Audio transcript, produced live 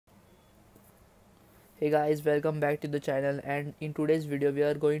Hey guys, welcome back to the channel, and in today's video we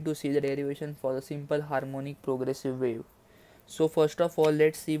are going to see the derivation for the simple harmonic progressive wave. So first of all,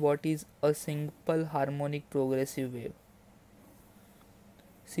 let's see what is a simple harmonic progressive wave.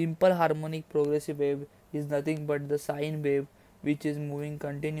 Simple harmonic progressive wave is nothing but the sine wave which is moving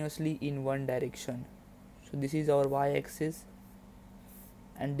continuously in one direction. So this is our y-axis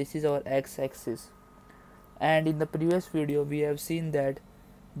and this is our x-axis. And in the previous video we have seen that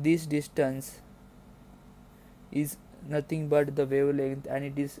this distance is nothing but the wavelength, and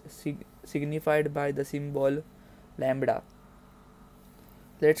it is signified by the symbol lambda.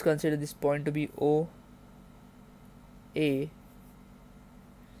 Let's consider this point to be O, A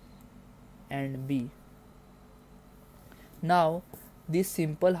and B. Now this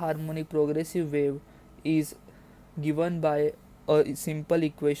simple harmonic progressive wave is given by a simple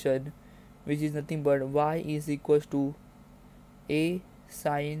equation which is nothing but y is equals to A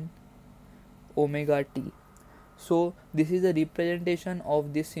sine omega t. So this is the representation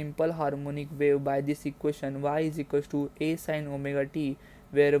of this simple harmonic wave by this equation y is equals to A sine omega t,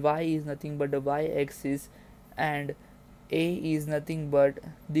 where y is nothing but the y-axis and A is nothing but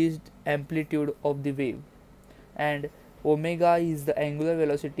this amplitude of the wave, and omega is the angular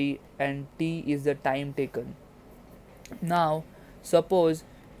velocity and t is the time taken. Now suppose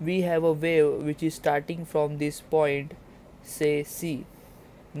we have a wave which is starting from this point, say C.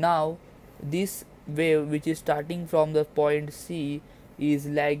 Now this wave which is starting from the point C is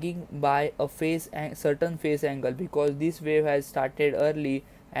lagging by a certain phase angle, because this wave has started early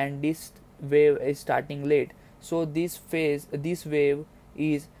and this wave is starting late. So this wave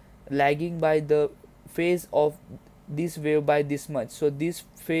is lagging by the phase of this wave by this much. So this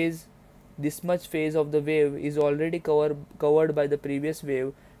much phase of the wave is already covered by the previous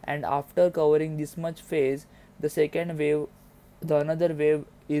wave, and after covering this much phase, the another wave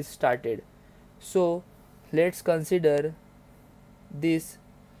is started. So let's consider this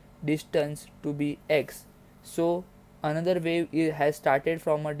distance to be x. So another wave has started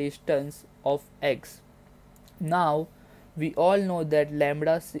from a distance of x. Now we all know that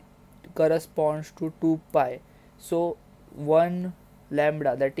lambda corresponds to 2 pi. So 1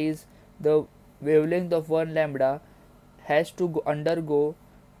 lambda, that is the wavelength of 1 lambda, has to undergo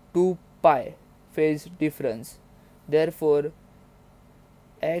 2 pi phase difference. Therefore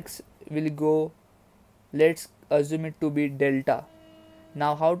x will go, let's assume it to be delta.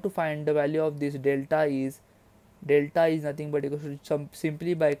 Now how to find the value of this delta is nothing but equal to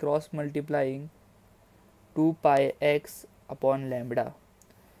simply by cross multiplying 2 pi x upon lambda.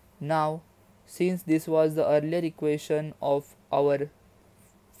 Now since this was the earlier equation of our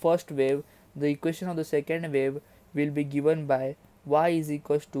first wave, the equation of the second wave will be given by y is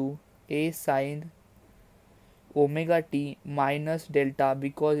equals to A sine omega t minus delta,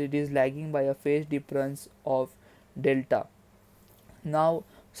 because it is lagging by a phase difference of delta. Now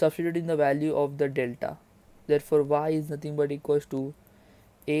substituting the value of the delta, therefore y is nothing but equals to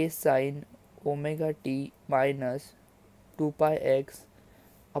A sine omega t minus 2 pi x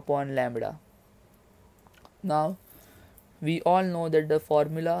upon lambda. Now we all know that the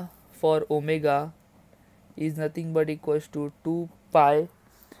formula for omega is nothing but equals to 2 pi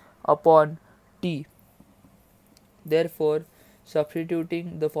upon t. Therefore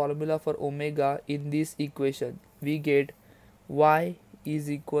substituting the formula for omega in this equation, we get y is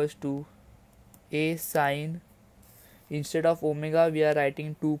equals to A sine, instead of omega we are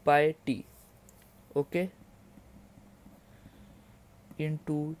writing 2 pi t, okay,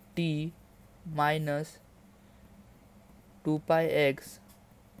 into t minus 2 pi x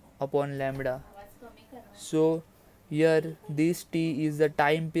upon lambda. So here this t is the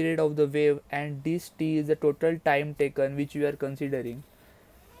time period of the wave and this t is the total time taken which we are considering.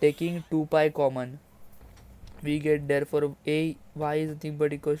 Taking 2 pi common, we get therefore y is nothing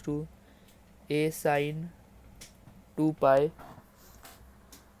but equals to A sine 2 pi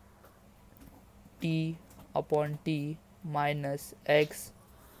t upon t minus x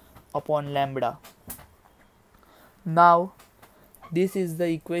upon lambda. Now this is the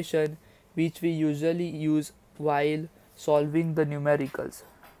equation which we usually use while solving the numericals.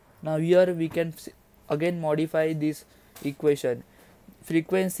 Now here we can again modify this equation.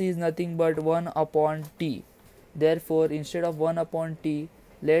 Frequency is nothing but 1 upon t. Therefore instead of 1 upon t,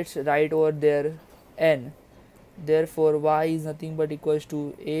 let's write over there n. Therefore y is nothing but equals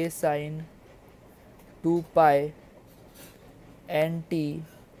to A sine 2 pi nt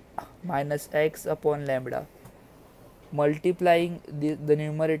minus x upon lambda. Multiplying the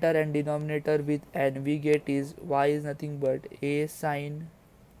numerator and denominator with n, we get is y is nothing but A sine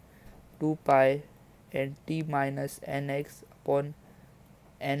 2 pi and t minus nx upon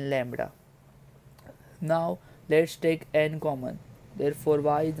n lambda. Now let's take n common. Therefore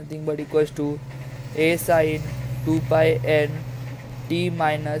y is nothing but equals to a sine 2 pi n t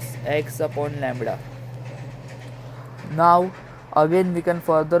minus x upon lambda. Now again we can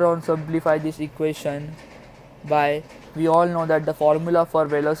further on simplify this equation by, we all know that the formula for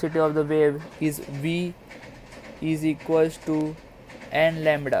velocity of the wave is v is equals to n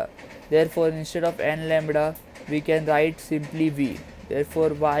lambda. Therefore instead of n lambda we can write simply v.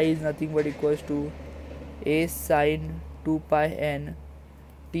 Therefore y is nothing but equals to a sine 2 pi n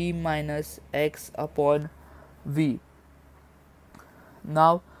t minus x upon v.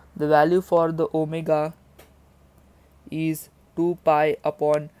 Now the value for the omega is 2 pi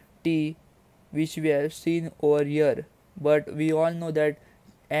upon t, which we have seen over here, but we all know that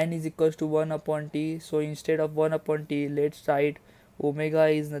n is equals to 1 upon t, so instead of 1 upon t let's write omega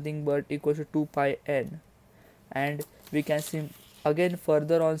is nothing but equals to 2 pi n, and we can again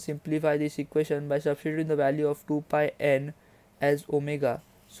further on simplify this equation by substituting the value of 2 pi n as omega.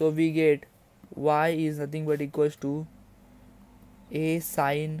 So we get y is nothing but equals to a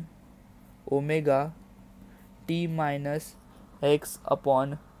sine omega t minus x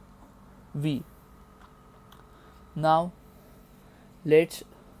upon v. Now let's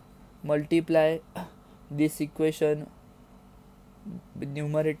multiply this equation with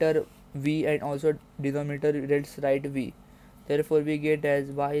numerator v and also denominator let's write v. Therefore we get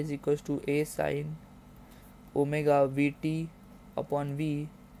as y is equals to a sine omega vt upon v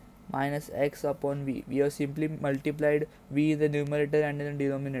minus x upon v. We have simply multiplied v in the numerator and in the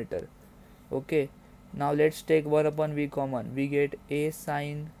denominator. Okay, now let's take 1 upon v common. We get a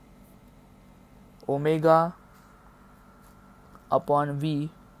sine omega upon v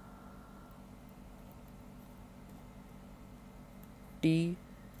t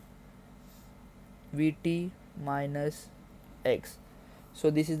vt minus x.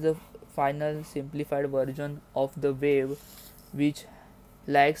 So this is the final simplified version of the wave, which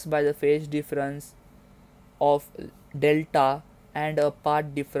lags by the phase difference of delta and a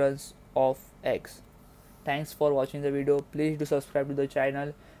path difference of x. Thanks for watching the video. Please do subscribe to the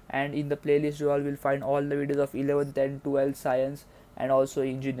channel, and in the playlist you all will find all the videos of 11th and 12th science and also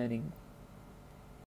engineering.